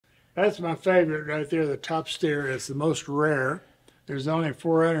That's my favorite right there, the top steer. It's the most rare. There's only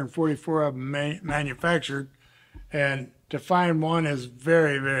 444 of them manufactured, and to find one is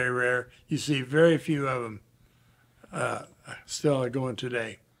very, very rare. You see very few of them still going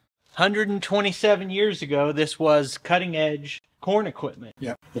today. 127 years ago, this was cutting-edge corn equipment.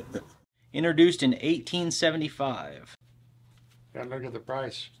 Yep. Introduced in 1875. Gotta look at the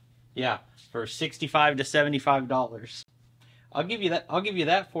price. Yeah, for $65 to $75. I'll give you that. I'll give you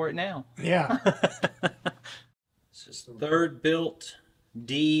that for it now. Yeah. Third built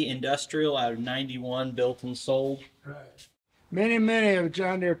D industrial out of 91, built and sold. Right. Many of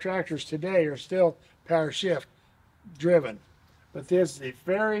John Deere tractors today are still power shift driven, but this is the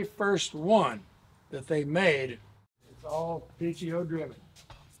very first one that they made. It's all PTO driven.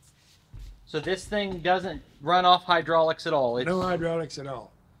 So this thing doesn't run off hydraulics at all. It's, no hydraulics at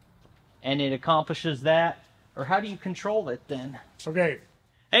all. And it accomplishes that. Or how do you control it then? Okay.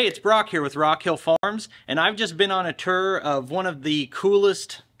 Hey, it's Brock here with Rock Hill Farms, and I've just been on a tour of one of the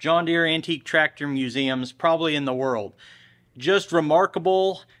coolest John Deere antique tractor museums probably in the world. Just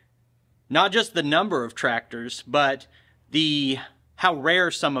remarkable, not just the number of tractors, but how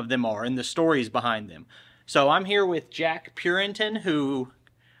rare some of them are and the stories behind them. So I'm here with Jack Purinton, who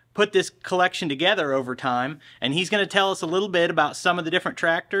put this collection together over time, and he's going to tell us a little bit about some of the different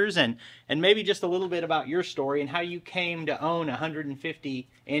tractors and maybe just a little bit about your story and how you came to own 150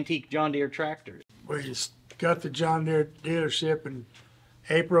 antique John Deere tractors. We got the John Deere dealership in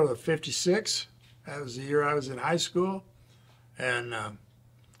April of '56. That was the year I was in high school, and of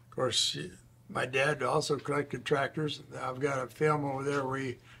course my dad also collected tractors. I've got a film over there where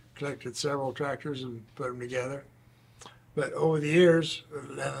he collected several tractors and put them together. But over the years,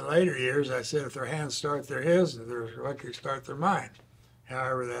 in the later years, I said if their hands start, they're his, if they're lucky, start, they're mine.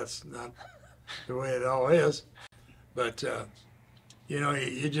 However, that's not the way it all is. But, you know,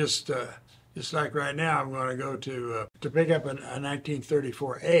 you just like right now, I'm going to go to pick up a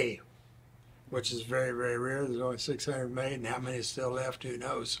 1934A, which is very, very rare. There's only 600 made, and how many is still left, who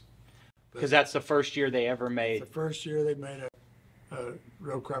knows. Because that's the first year they ever made. The first year they made a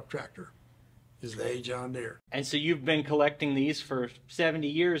row crop tractor. Is the A John Deere. And so you've been collecting these for 70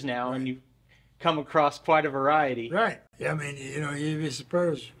 years now, right. And you've come across quite a variety. Right. Yeah, I mean, you know, you'd be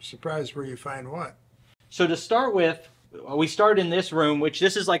surprised where you find what. So to start with, we start in this room, which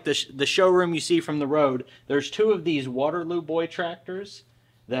this is like the showroom you see from the road. There's two of these Waterloo Boy tractors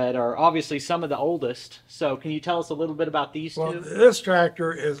that are obviously some of the oldest. So can you tell us a little bit about these two? Well, this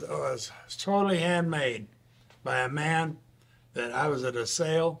tractor was totally handmade by a man that I was at a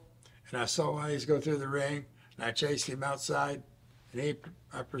sale. And I saw one of these go through the ring, and I chased him outside, and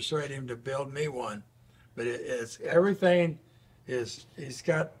I persuaded him to build me one. But everything is he's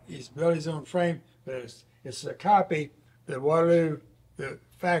built his own frame, but it's a copy the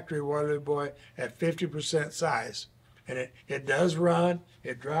factory Waterloo Boy at 50% size, and it does run,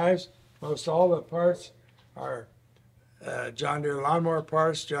 it drives. Most all the parts are John Deere lawnmower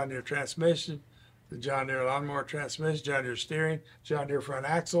parts, John Deere transmission, the John Deere lawnmower transmission, John Deere steering, John Deere front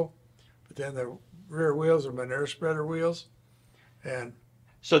axle. But then the rear wheels are manure spreader wheels, and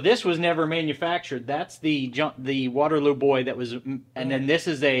so this was never manufactured. That's the Waterloo Boy that was, and then this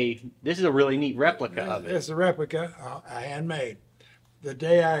is a really neat replica of it. It's a replica, handmade. The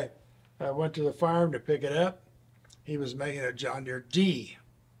day I went to the farm to pick it up, he was making a John Deere D,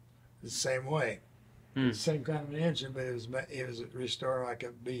 the same way, the same kind of an engine, but it was restored like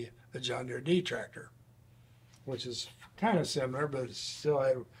a John Deere D tractor, which is kind of similar, but it still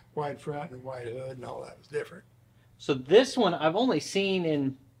had wide front and wide hood and all that was different. So this one I've only seen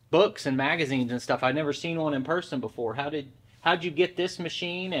in books and magazines and stuff. I've never seen one in person before. How'd you get this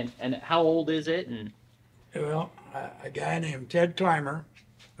machine, and how old is it? And well, a guy named Ted Clymer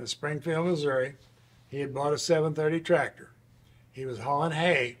in Springfield, Missouri, he had bought a 730 tractor. He was hauling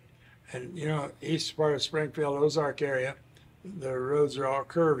hay, and you know, east part of Springfield, Ozark area, the roads are all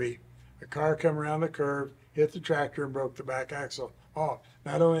curvy. A car come around the curve, hit the tractor and broke the back axle off.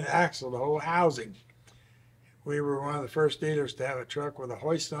 Not only the axle, the whole housing. We were one of the first dealers to have a truck with a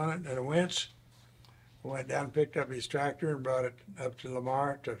hoist on it and a winch. We went down and picked up his tractor and brought it up to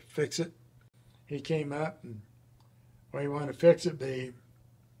Lamar to fix it. He came up and well, he wanted to fix it, but he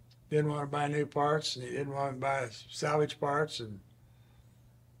didn't want to buy new parts and he didn't want to buy salvage parts. And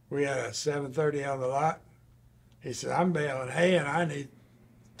we had a 730 on the lot. He said, I'm baling hay and I need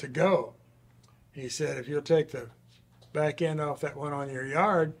to go. He said, if you'll take the back end off that one on your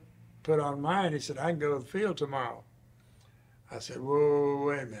yard, put on mine, he said, I can go to the field tomorrow. I said, whoa,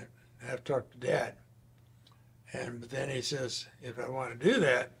 wait a minute. I have to talk to Dad. But then he says, if I want to do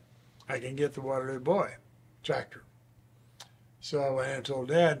that, I can get the Waterloo Boy tractor. So I went and told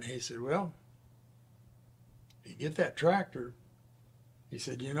Dad, and he said, well, you get that tractor. He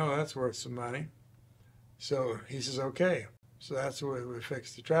said, you know, that's worth some money. So he says, okay. So that's the way we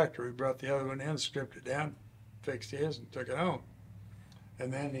fixed the tractor. We brought the other one in, stripped it down, fixed his, and took it home.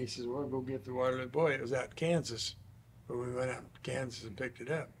 And then he says, well, go get the Waterloo Boy. It was out in Kansas. But we went out to Kansas and picked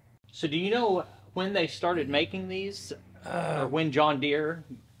it up. So do you know when they started making these? Or when John Deere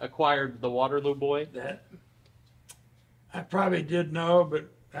acquired the Waterloo Boy? That I probably did know, but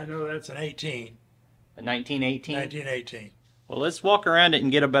I know that's an 18. In 1918? 1918. Well, let's walk around it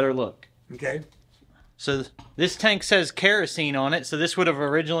and get a better look. Okay. So this tank says kerosene on it, so this would have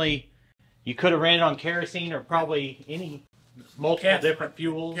originally, you could have ran it on kerosene or probably any multiple different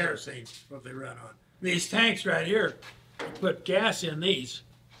fuels. Kerosene, what they run on. These tanks right here, you put gas in these.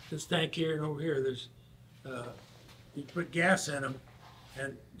 This tank here and over here, there's, you put gas in them,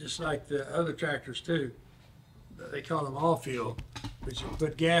 and just like the other tractors too, they call them all fuel, but you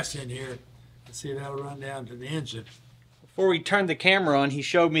put gas in here, and see that'll run down to the engine. Before we turned the camera on, he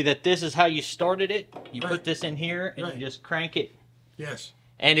showed me that this is how you started it. You Right. put this in here and Right. you just crank it. Yes.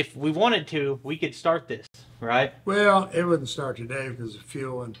 And if we wanted to, we could start this, right? Well, it wouldn't start today because of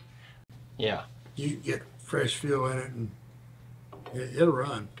fuel, and Yeah. you get fresh fuel in it, and it'll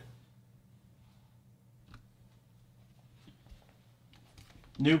run.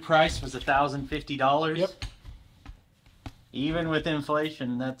 New price was $1,050. Yep. Even with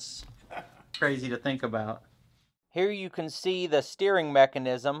inflation, that's crazy to think about. Here you can see the steering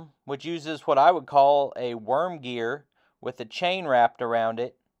mechanism, which uses what I would call a worm gear with a chain wrapped around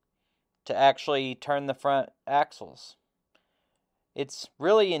it to actually turn the front axles. It's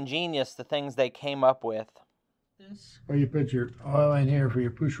really ingenious, the things they came up with. Well, you put your oil in here for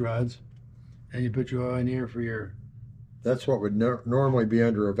your push rods, and you put your oil in here for your... That's what would normally be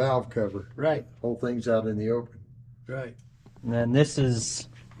under a valve cover. Right. Whole thing's out in the open. Right. And then this is,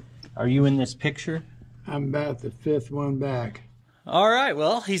 are you in this picture? I'm about the fifth one back. All right,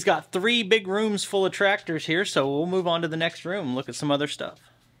 well, he's got 3 big rooms full of tractors here, so we'll move on to the next room, look at some other stuff.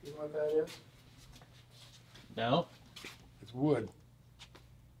 You know what that is? No? It's wood.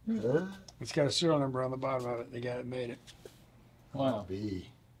 It's got a serial number on the bottom of it. The guy that made it. Wow. B.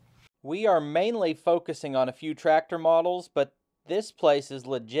 We are mainly focusing on a few tractor models, but this place is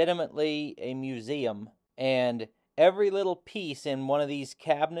legitimately a museum, and every little piece in one of these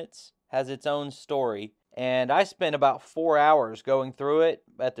cabinets has its own story. And I spent about 4 hours going through it,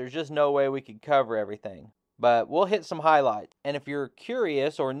 but there's just no way we could cover everything. But we'll hit some highlights. And if you're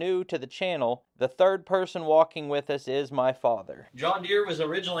curious or new to the channel, the third person walking with us is my father. John Deere was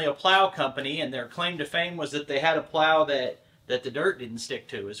originally a plow company, and their claim to fame was that they had a plow that the dirt didn't stick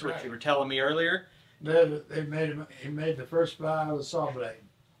to, is what Right. you were telling me earlier. He made the first plow with a saw blade.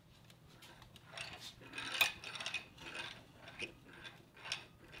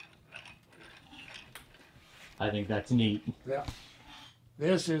 I think that's neat. Yeah.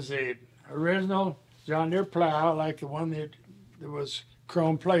 This is the original John Deere plow, like the one that was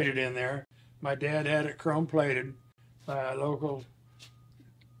chrome plated in there. My dad had it chrome plated by a local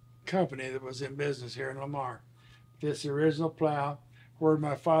company that was in business here in Lamar. This original plow, where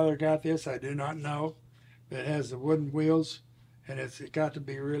my father got this, I do not know. It has the wooden wheels, and it's got to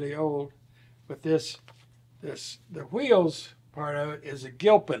be really old. But the wheels part of it is a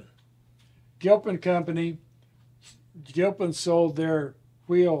Gilpin company. Gilpin sold their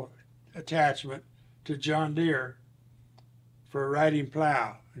wheel attachment to John Deere for a riding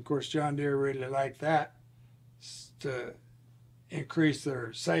plow. Of course, John Deere really liked that to increase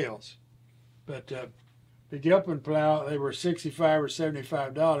their sales. But the Gilpin plow, they were $65 or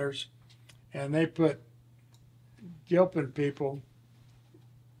 $75, and they put Gilpin people,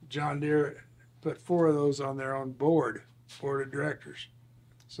 John Deere put 4 of those on their own board of directors.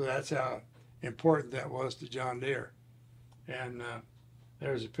 So that's how important that was to John Deere. And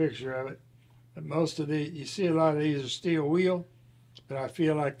there's a picture of it. And most of you see a lot of these are steel wheel, but I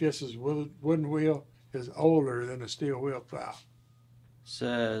feel like this is wooden wheel is older than a steel wheel plow.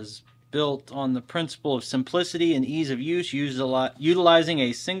 Says, built on the principle of simplicity and ease of use, utilizing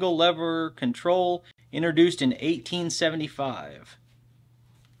a single lever control, introduced in 1875.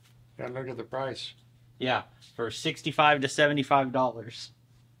 Gotta look at the price. Yeah, for $65 to $75.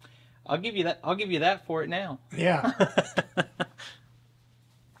 I'll give you that for it now. Yeah.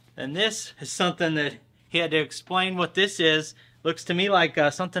 And this is something that he had to explain what this is. Looks to me like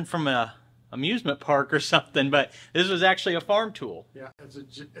something from a amusement park or something, but this was actually a farm tool. Yeah,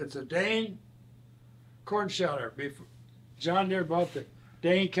 it's a Dane corn sheller. John Deere bought the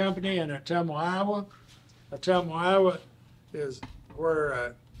Dane company in Ottumwa, Iowa. Ottumwa, Iowa is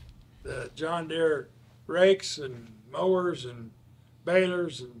where the John Deere rakes and mowers and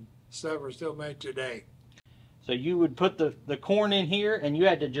balers and stuff are still made today. So you would put the corn in here, and you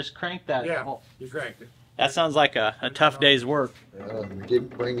had to just crank that. Yeah, you cranked it. That sounds like a tough day's work. We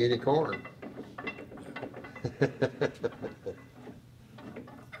didn't bring any corn.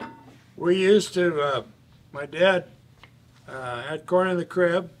 We used to, my dad had corn in the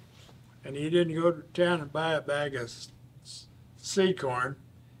crib, and he didn't go to town and buy a bag of seed corn.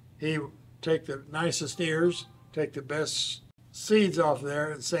 He would take the nicest ears, take the best seeds off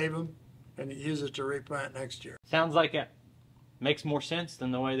there and save them, and use it to replant next year. Sounds like it makes more sense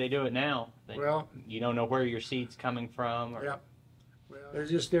than the way they do it now. Well, you don't know where your seed's coming from. Or... yeah. Well, there's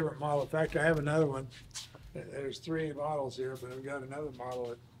just different models. In fact, I have another one. There's 3 models here, but I've got another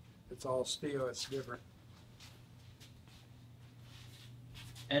model. It's all steel. It's different.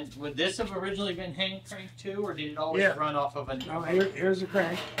 And would this have originally been hand cranked too, or did it always run off of a? Now here's the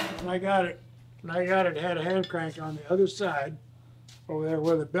crank. When I got it, it had a hand crank on the other side, over there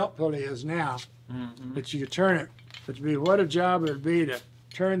where the belt pulley is now. Mm-hmm. But you could turn it. But what a job it would be to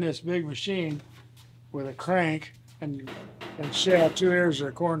turn this big machine with a crank and shell 2 ears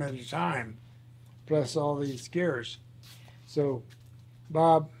of corn at a time, plus all these gears. So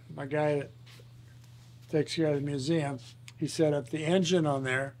Bob, my guy that takes care of the museum, he set up the engine on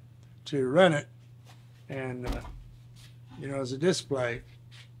there to run it, and you know, as a display.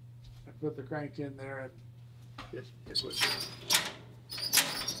 I put the crank in there, and it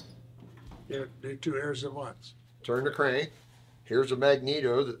would do 2 ears at once. Turn the crank. Here's a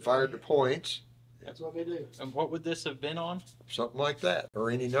magneto that fired the points. That's what they do. And what would this have been on? Something like that, or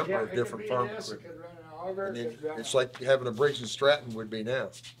any number of different farm equipment. Could run an auger, And then could run it's like having a Briggs and Stratton would be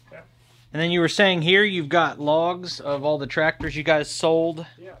now. And then you were saying here you've got logs of all the tractors you guys sold.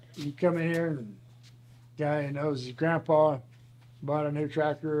 Yeah, you come in here and guy who knows his grandpa bought a new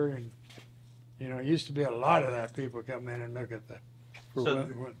tractor, and you know, it used to be a lot of that. People come in and look at the. So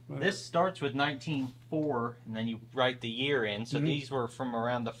this starts with 1904, and then you write the year in. So these were from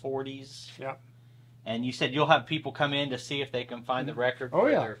around the 40s. Yeah. And you said you'll have people come in to see if they can find the record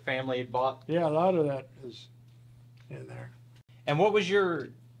where their family had bought. Yeah, a lot of that is in there. And what was your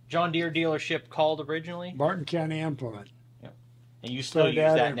John Deere dealership called originally? Barton County Implement. Yep. And you still use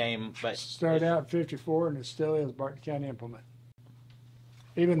that name, but started out in '54, and it still is Barton County Implement.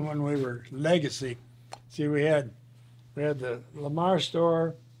 Even when we were Legacy, see, we had the Lamar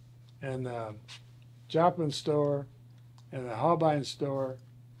store, and the Joplin store, and the Holbein store,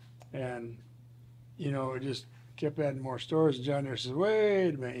 and you know, it just kept adding more stores. And John Deere says,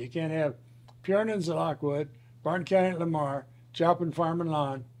 "Wait a minute, you can't have Purinans at Lockwood, Barton County at Lamar, Joplin Farm and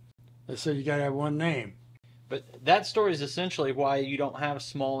Lawn." They said you got to have one name. But that story is essentially why you don't have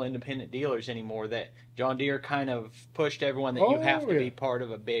small independent dealers anymore. That John Deere kind of pushed everyone that you have to be part of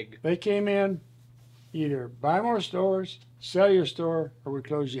a big. They came in, either buy more stores, sell your store, or we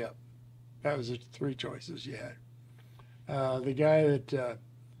close you up. That was the 3 choices you had. The guy that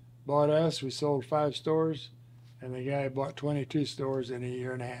bought us, we sold 5 stores, and the guy bought 22 stores in a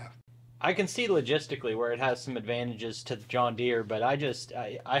year and a half. I can see logistically where it has some advantages to John Deere, but I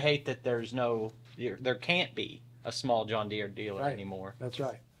hate that there can't be a small John Deere dealer anymore. That's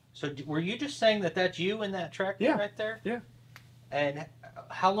right. So were you just saying that that's you in that tractor right there? Yeah. And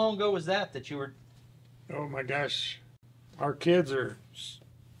how long ago was that you were? Oh my gosh, our kids are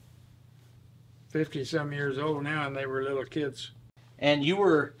 50-some years old now, and they were little kids. And you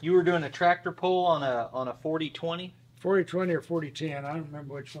were doing a tractor pull on a 40-20? 40-20 or 40-10, I don't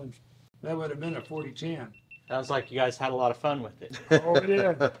remember which one. That would have been a 40-10. Sounds like you guys had a lot of fun with it. Oh, we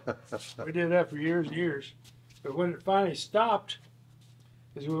did. We did that for years and years. But when it finally stopped,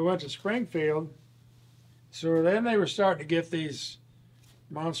 is we went to Springfield. So then they were starting to get these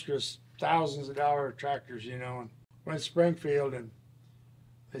monstrous thousands of dollar tractors, you know, and went to Springfield, and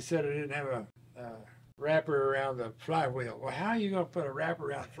they said it didn't have a wrapper around the flywheel. Well, how are you going to put a wrapper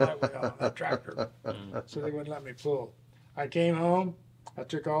around the flywheel on a tractor? So they wouldn't let me pull. I came home, I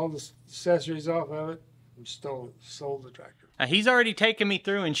took all the accessories off of it, and sold the tractor. Now, he's already taken me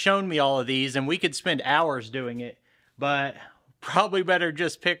through and shown me all of these, and we could spend hours doing it, but probably better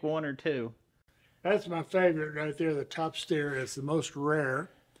just pick 1 or 2. That's my favorite right there, the top steer. It's the most rare.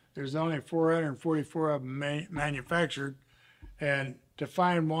 There's only 444 of them manufactured, and to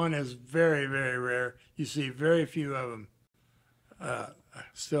find one is very, very rare. You see very few of them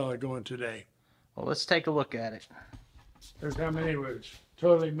still going today. Well, let's take a look at it. There's how many was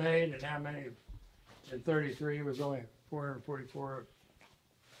totally made, and how many in 33 was only 444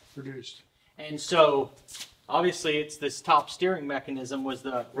 produced. And so, obviously, it's this top steering mechanism was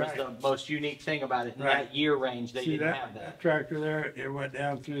the most unique thing about it in that year range. They didn't have that. Tractor there, it went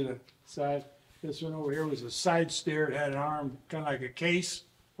down through the side. This one over here was a side steer. It had an arm, kind of like a case,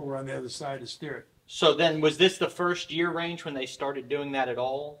 over on the other side to steer it. So then, was this the first year range when they started doing that at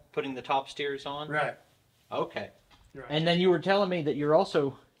all, putting the top steers on? Right. Okay. Right. And then you were telling me that you're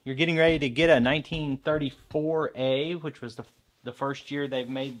getting ready to get a 1934A, which was the first year they've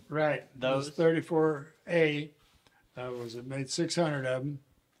made Right. those. This 34A it made 600 of them,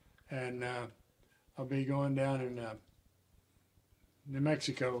 and I'll be going down in New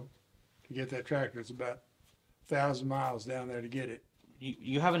Mexico to get that tractor. It's about 1,000 miles down there to get it.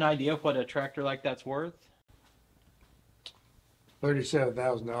 You have an idea of what a tractor like that's worth?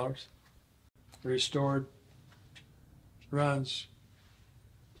 $37,000. Restored. Runs.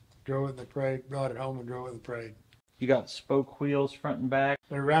 Drove it in the parade. Brought it home and drove it in the parade. You got spoke wheels front and back.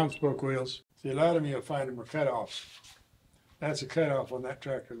 They're round spoke wheels. See, a lot of them you'll find them are cut-offs. That's a cut-off on that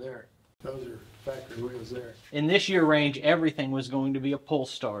tractor there. Those are factory wheels there. In this year range, everything was going to be a pull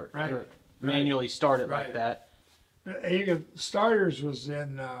start. Right. Or manually start it like Right. that. Starters was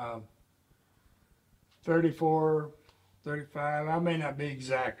in 34, 35. I may not be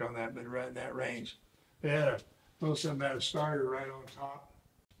exact on that, but right in that range. They had most of them had a starter right on top,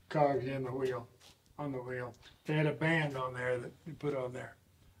 cogs in the wheel, on the wheel. They had a band on there that you put on there,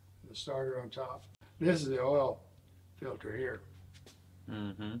 the starter on top. This is the oil filter here.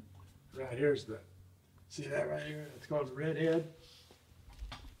 Mm-hmm. Right here's see that right here? It's called the red head.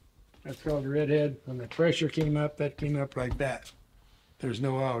 That's called the red head. When the pressure came up, that came up like that. There's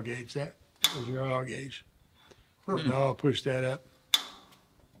no oil gauge. That was your oil gauge. And I'll push that up.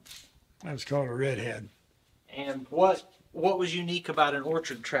 That's called a red head. And what was unique about an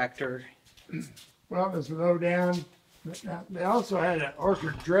orchard tractor? Well, it was low down. Now, they also had an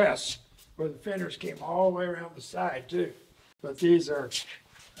orchard dress where the fenders came all the way around the side too. But these are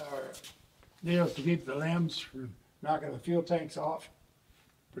deals to keep the limbs from knocking the fuel tanks off.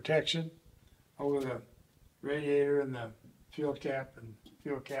 Protection over the radiator and the fuel cap and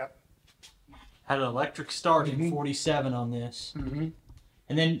fuel cap. Had an electric start in 47 on this. Mm-hmm.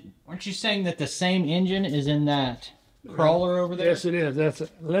 And then, aren't you saying that the same engine is in that crawler over there? Yes, it is. That's a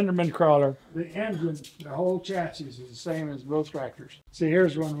Linderman crawler. The engine, the whole chassis is the same as both tractors. See,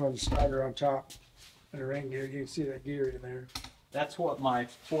 here's one with a starter on top and a ring gear. You can see that gear in there. That's what my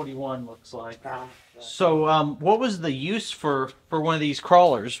 41 looks like. Ah, So, what was the use for one of these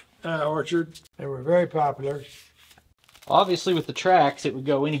crawlers? Orchard. They were very popular. Obviously, with the tracks, it would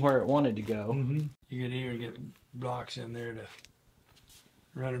go anywhere it wanted to go. Mm-hmm. You could even get blocks in there to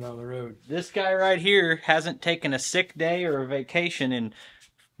run it on the road. This guy right here hasn't taken a sick day or a vacation in,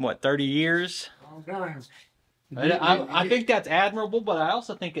 what, 30 years? Long time. I think that's admirable, but I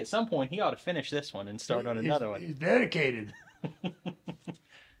also think at some point he ought to finish this one and start on another one. He's dedicated.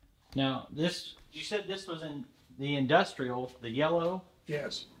 Now, you said this was in the industrial, the yellow,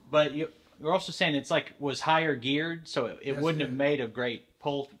 Yes. but you're also saying it's was higher geared, so it Yes, wouldn't it have is. made a great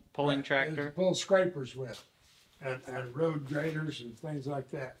pulling Right. tractor. It's pull scrapers with, and road graders and things like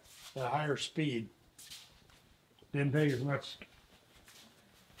that. At a higher speed. Didn't take as much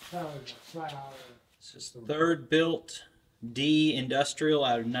power to flat out of the system. Third built D industrial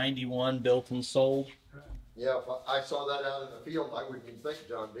out of 91, built and sold. Yeah, if I saw that out in the field, I wouldn't even think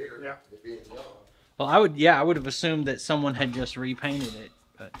John Deere. Yeah. It being yellow. Well, I would have assumed that someone had just repainted it,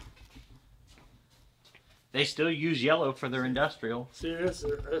 but they still use yellow for their industrial. See, this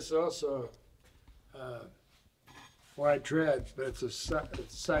is also wide tread, but it's a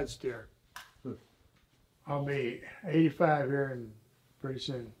side steer. I'll be 85 here and pretty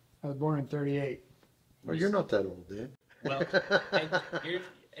soon. I was born in 38. Well, you're not that old, dude. Well,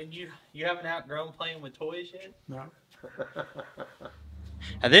 and you haven't outgrown playing with toys yet? No.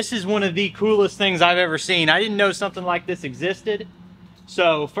 Now, this is one of the coolest things I've ever seen. I didn't know something like this existed.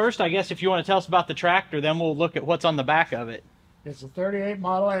 So first, I guess if you want to tell us about the tractor, then we'll look at what's on the back of it. It's a 38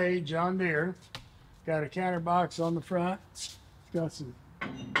 Model A John Deere. Got a counter box on the front. It's got some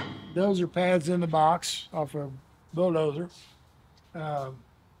dozer pads in the box off a bulldozer. Got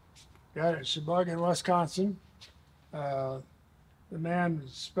it in Sheboygan, Wisconsin. The man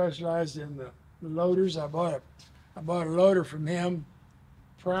specialized in the loaders. I bought a loader from him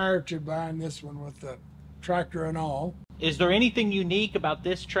prior to buying this one with the tractor and all. Is there anything unique about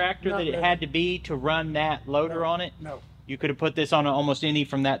this tractor Not that it really. had to be to run that loader on it? No. You could have put this on almost any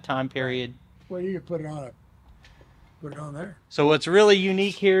from that time period. Well, you could put it on there. So what's really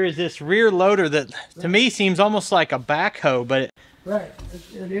unique here is this rear loader that to me seems almost like a backhoe, but Right.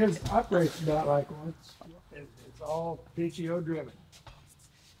 It is operates about like one. It's all PTO driven.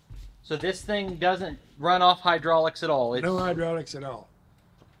 so this thing doesn't run off hydraulics at all. No hydraulics at all.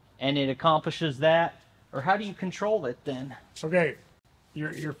 And it accomplishes that. Or how do you control it then? Okay,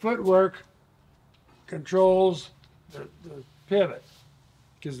 your footwork controls the pivot,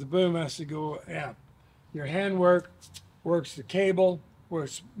 because the boom has to go out. Your hand works the cable,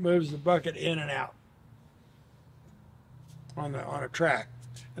 which moves the bucket in and out on a track,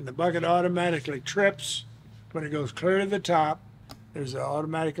 and the bucket automatically trips when it goes clear to the top. There's an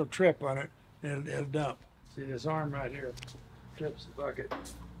automatic trip on it, and it'll dump. See this arm right here trips the bucket.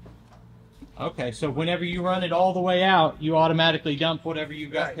 Okay, so whenever you run it all the way out, you automatically dump whatever you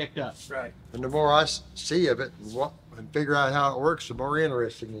got Right. picked up. Right. And the more I see of it and figure out how it works, the more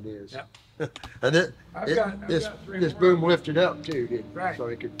interesting it is. Yep. And I've got this three more. boom lifted up too, didn't it? Right. So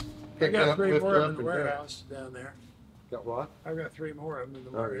it could I pick got up, three lift more up, in the and down. warehouse down there. Got what? I've got three more of them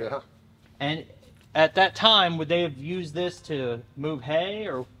in the Oh warehouse. yeah. And at that time, would they have used this to move hay,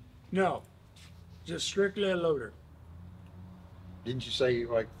 or? No, just strictly a loader. Didn't you say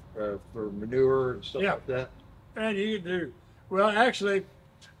like for manure and stuff Yeah. like that? And you could do. Well, actually,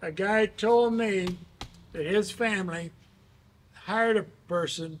 a guy told me that his family hired a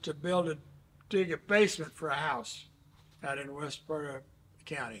person to dig a basement for a house out in the west part of the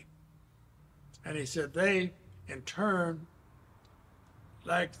county. And he said they, in turn,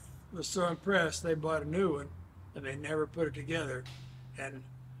 was so impressed, they bought a new one and they never put it together. And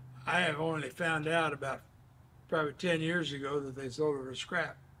I have only found out about probably 10 years ago that they sold it for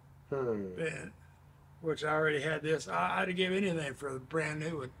scrap. And, which I already had this. I'd have given anything for a brand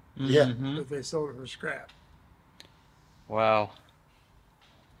new one, Yeah. Mhm. but they sold it for scrap. Wow.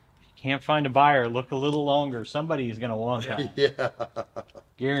 If you can't find a buyer, look a little longer. Somebody's going to want that. Yeah.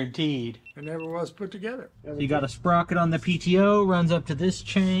 Guaranteed. It never was put together. So you got a sprocket on the PTO, runs up to this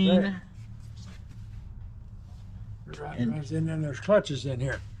chain. Right. And- And then there's clutches in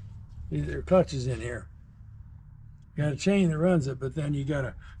here. There are clutches in here. You got a chain that runs it, but then you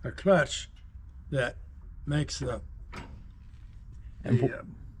got a clutch that makes the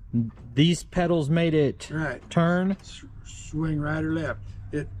These pedals made it right turn. swing right or left.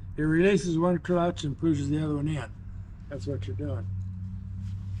 It releases one clutch and pushes the other one in. That's what you're doing.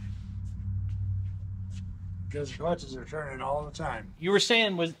 Because the clutches are turning all the time. You were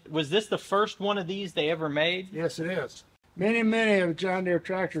saying, was this the first one of these they ever made? Yes, it is. Many of John Deere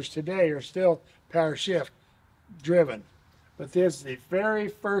tractors today are still power shift driven, but this is the very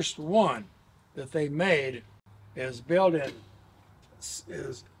first one that they made. Is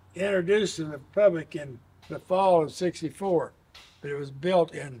introduced to the public in the fall of '64, but it was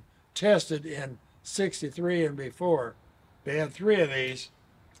tested in '63 and before. They had three of these,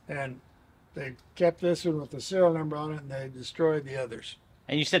 and they kept this one with the serial number on it, and they destroyed the others.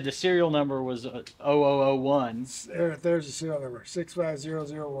 And you said the serial number was 0001. There's the serial number,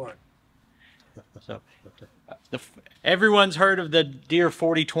 65001. So everyone's heard of the Deere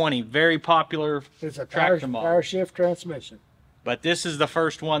 4020, very popular It's a tractor model. power shift transmission. But this is the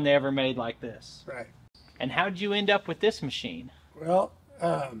first one they ever made like this. Right. And how'd you end up with this machine? Well,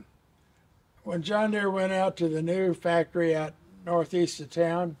 when John Deere went out to the new factory out northeast of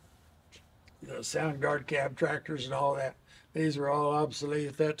town, the sound guard cab tractors and all that, these were all obsolete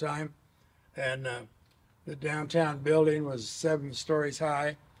at that time. And the downtown building was 7 stories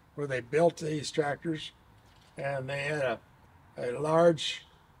high where they built these tractors. And they had a large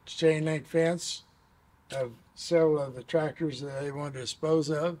chain link fence of several of the tractors that they wanted to dispose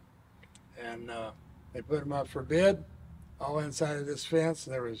of. And they put them up for bid, all inside of this fence.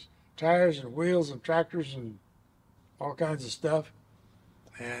 There was tires and wheels and tractors and all kinds of stuff.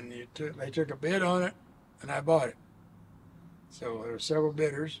 And they took a bid on it, and I bought it. So there were several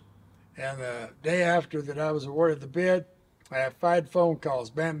bidders. And the day after that I was awarded the bid, I had 5 phone calls,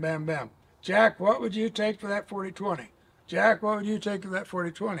 bam, bam, bam. Jack, what would you take for that 4020? Jack, what would you take for that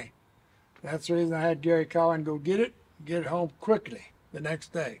 4020? That's the reason I had Gary Collin go get it home quickly the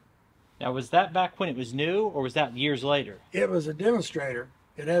next day. Now, was that back when it was new, or was that years later? It was a demonstrator.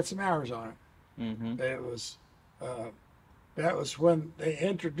 It had some hours on it. Mm-hmm. It was that was when they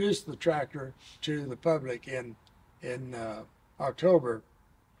introduced the tractor to the public in October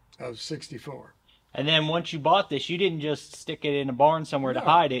of '64. And then once you bought this, you didn't just stick it in a barn somewhere to No.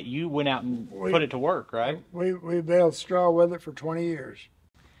 hide it. You went out and put it to work, right? We baled straw with it for 20 years,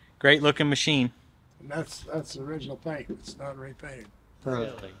 Great looking machine. and that's the original paint. It's not repainted.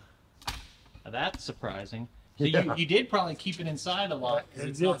 Really? Now that's surprising. So Yeah. you did probably keep it inside a lot because It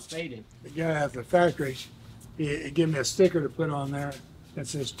it's did. not faded. The guy at the factory, he gave me a sticker to put on there that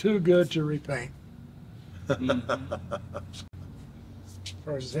says "Too good to repaint." Of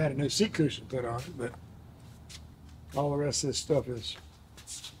course, it had a new seat cushion put on it, but all the rest of this stuff is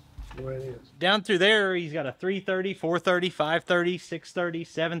the way it is. Down through there, he's got a 330, 430, 530, 630,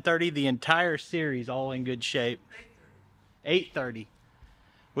 730, the entire series all in good shape. 830.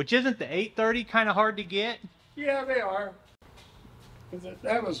 Which isn't the 830 kind of hard to get? Yeah, they are. 'Cause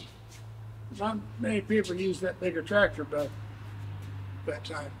that was, not many people used that bigger tractor back that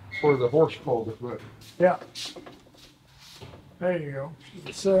time. For the horse pull to put. Yeah. There you go. You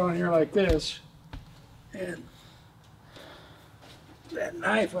can sit on here like this, and that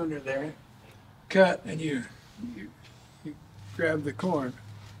knife under there, cut, and you grab the corn.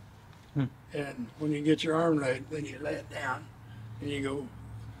 And when you get your arm load, then you lay it down, and you go,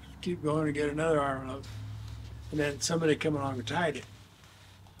 keep going and get another arm load. And then somebody come along and tied it.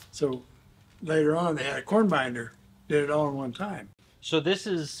 So later on, they had a corn binder, did it all in one time. So this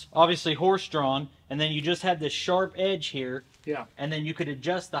is obviously horse drawn, and then you just had this sharp edge here, Yeah. and then you could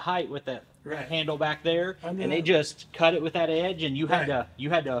adjust the height with that Right. handle back there, Under and they that. just cut it with that edge, and you had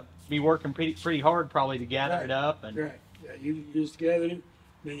to be working pretty hard probably to gather Right. it up. And Right. Yeah, you just gathered it,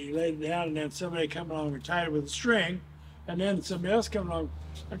 then you laid it down, and then somebody come along and tied it with a string, and then somebody else come along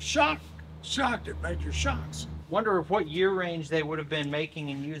and shocked it, made your shocks. wonder what year range they would have been making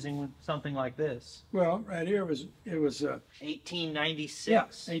and using something like this. Well, right here it was 1896. yeah,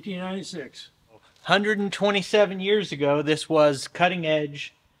 1896. 127 years ago, this was cutting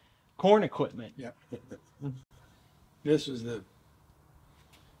edge corn equipment. Yeah. This was the.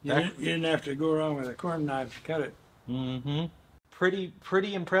 You didn't have to go around with a corn knife to cut it. Mm-hmm.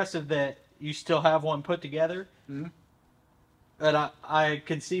 Pretty impressive that you still have one put together. Mm-hmm. But I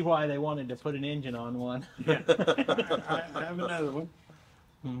could see why they wanted to put an engine on one. Yeah. I have another one.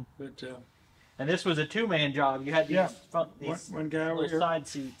 Hmm. But And this was a two-man job. You had these, Yeah. these one guy over little here, side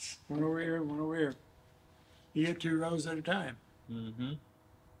seats. one over here, one over here. You get 2 rows at a time. Mm-hmm.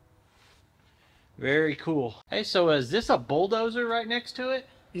 Very cool. Hey, so is this a bulldozer right next to it?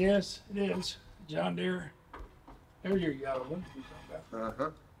 Yes, it is. John Deere. There's your yellow one. Uh-huh.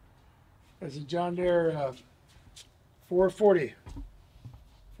 It's a John Deere 440.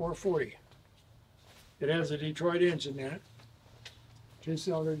 440. It has a Detroit engine in it.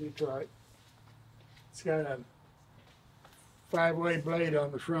 2-cylinder Detroit. It's got a 5-way blade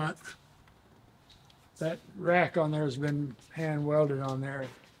on the front. That rack on there has been hand welded on there.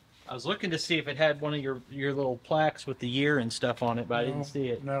 I was looking to see if it had one of your little plaques with the year and stuff on it, but I No, didn't see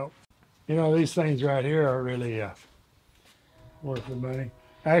it. No. You know, these things right here are really worth the money.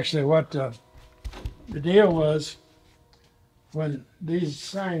 Actually, what the deal was, when these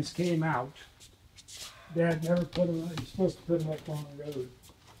signs came out, Dad never put them up. You're supposed to put them up on the road.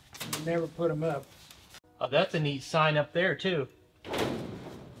 He never put them up. Oh, that's a neat sign up there too.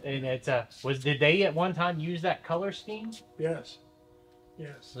 And it's did they at one time use that color scheme? Yes.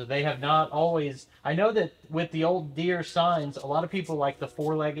 Yes. So they have not always. I know that with the old Deere signs, a lot of people like the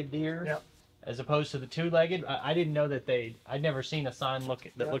 4-legged Deere Yep. as opposed to the 2-legged. I didn't know that I'd never seen a sign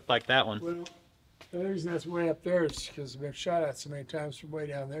that Yep. looked like that one. Well, the reason that's way up there is because it's been shot at so many times from way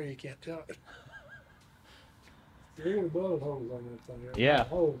down there you can't tell it. There are bullet holes on that thing. There are Yeah.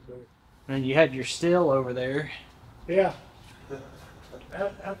 holes there. And you had your still over there. Yeah.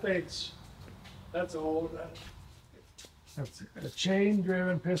 That's old. That's a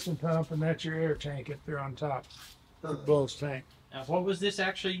chain-driven piston pump, and that's your air tank up there on top. The blows tank. Now, what was this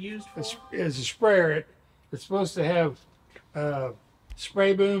actually used for? It's a sprayer. It's supposed to have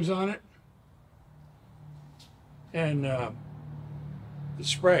spray booms on it, and the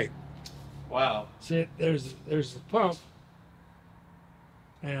spray. Wow. See, there's the pump,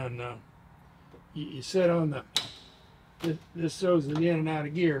 and you sit on the. This shows the in and out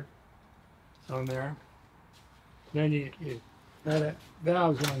of gear on there. Then you that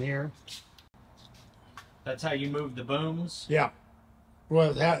valves on here. That's how you move the booms? Yeah.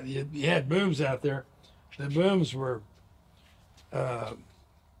 Well, you had booms out there. The booms were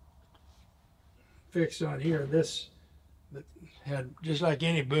fixed on here. This had, just like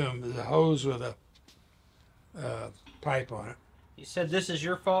any boom, there's a hose with a pipe on it. You said this is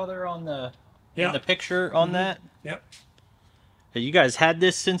your father on the Yeah. in the picture on that? Yep. Have you guys had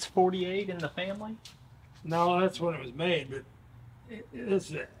this since '48 in the family? No, that's when it was made, but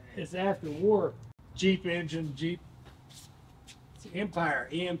it's after war. Jeep engine, Jeep. It's Empire,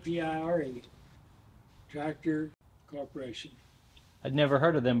 EMPIRE, Tractor Corporation. I'd never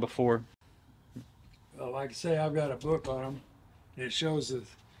heard of them before. Well, like I say, I've got a book on them. And it shows that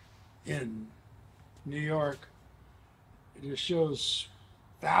in New York, it just shows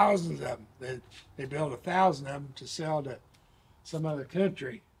thousands of them. They built 1,000 of them to sell to some other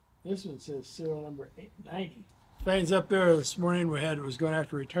country. This one says serial number 890. Things up there this morning was going to have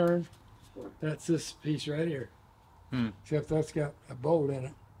to return. That's this piece right here. Except that's got a bolt in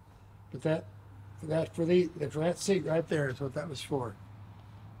it. But for that seat right there is what that was for.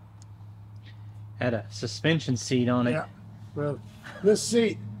 Had a suspension seat on it. Yeah. Well, this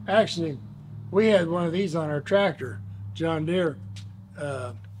seat, actually, we had one of these on our tractor, John Deere.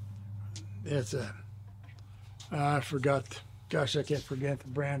 It's a, I forgot, gosh, I can't forget the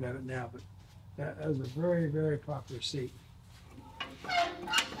brand of it now, but that was a very, very popular seat.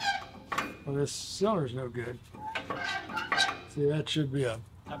 Well, this cylinder's no good. See, that should be a...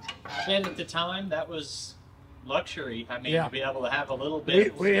 And at the time, that was luxury. I mean, Yeah. to be able to have a little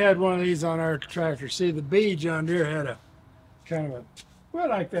bit. We had one of these on our tractor. See, the B John Deere had a kind of a, well,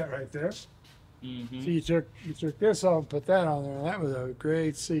 like that right there. Mm-hmm. So you took this off and put that on there, and that was a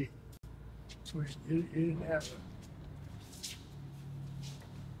great seat. You didn't have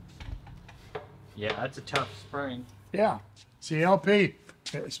a... Yeah, that's a tough spring. Yeah. See, LP,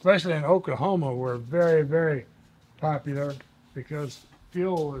 especially in Oklahoma, were very, very popular because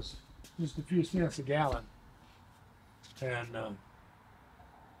fuel was just a few cents a gallon. And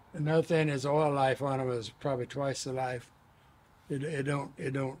another thing is oil life on them is probably twice the life. It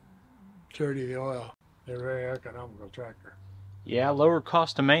don't dirty the oil. They're a very economical tractor. Yeah, lower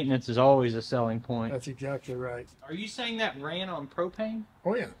cost of maintenance is always a selling point. That's exactly right. Are you saying that ran on propane?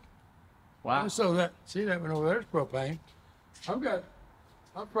 Oh yeah. Wow. So that, see that one over there's propane.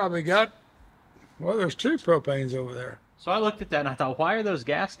 I've probably got, well, there's 2 propanes over there. So I looked at that and I thought, why are those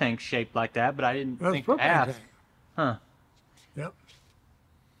gas tanks shaped like that? But I didn't That's think propane to ask. tank. Huh. Yep.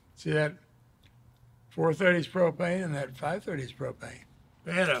 See that 430's propane and that 530's propane.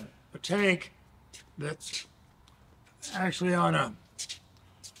 They had a tank that's actually on a,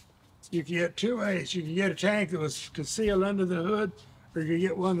 you can get 2 ways. You can get a tank that was concealed under the hood, or you can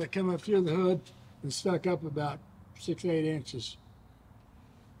get one that come up through the hood and stuck up about 6, 8 inches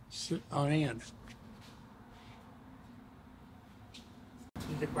on end.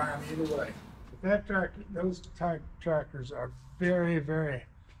 You can buy them either way. But that tractor, those type tractors are very, very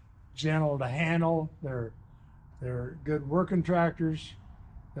gentle to handle. They're good working tractors.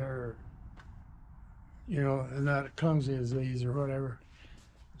 They're, you know, not clumsy as these or whatever,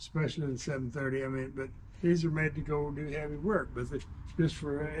 especially the 730. I mean, but these are made to go do heavy work. But just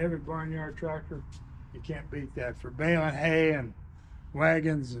for a heavy barnyard tractor, you can't beat that. For baling hay and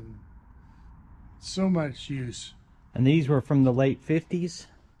wagons and so much use. And these were from the late 50s?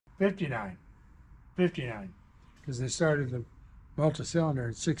 59, because they started the multi-cylinder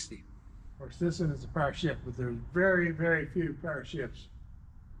in 60. Of course, this one is a power shift, but there's very, very few power shifts.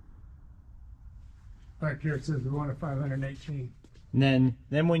 Like here it says the one at 518. And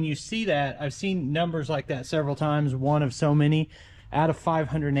then when you see that, I've seen numbers like that several times, one of so many. Out of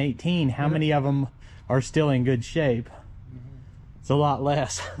 518, how many of them are still in good shape? Mm-hmm. It's a lot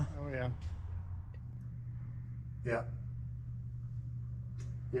less. Oh, yeah. Yeah.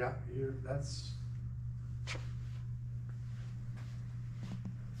 Yeah, that's...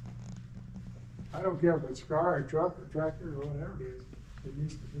 I don't care if it's a car, a truck, or tractor, or whatever it is. It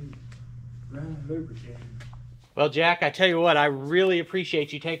needs to be ran and lubricated. Well, Jack, I tell you what, I really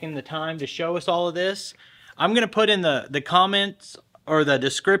appreciate you taking the time to show us all of this. I'm going to put in the comments or the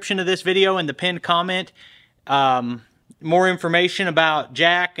description of this video in the pinned comment more information about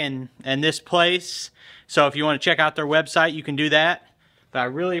Jack and this place. So if you want to check out their website, you can do that. But I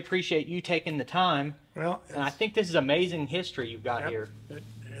really appreciate you taking the time. Well, and I think this is amazing history you've got here.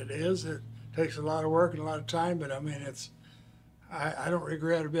 It is. It takes a lot of work and a lot of time, but I mean, I don't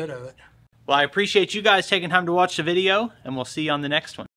regret a bit of it. Well, I appreciate you guys taking time to watch the video, and we'll see you on the next one.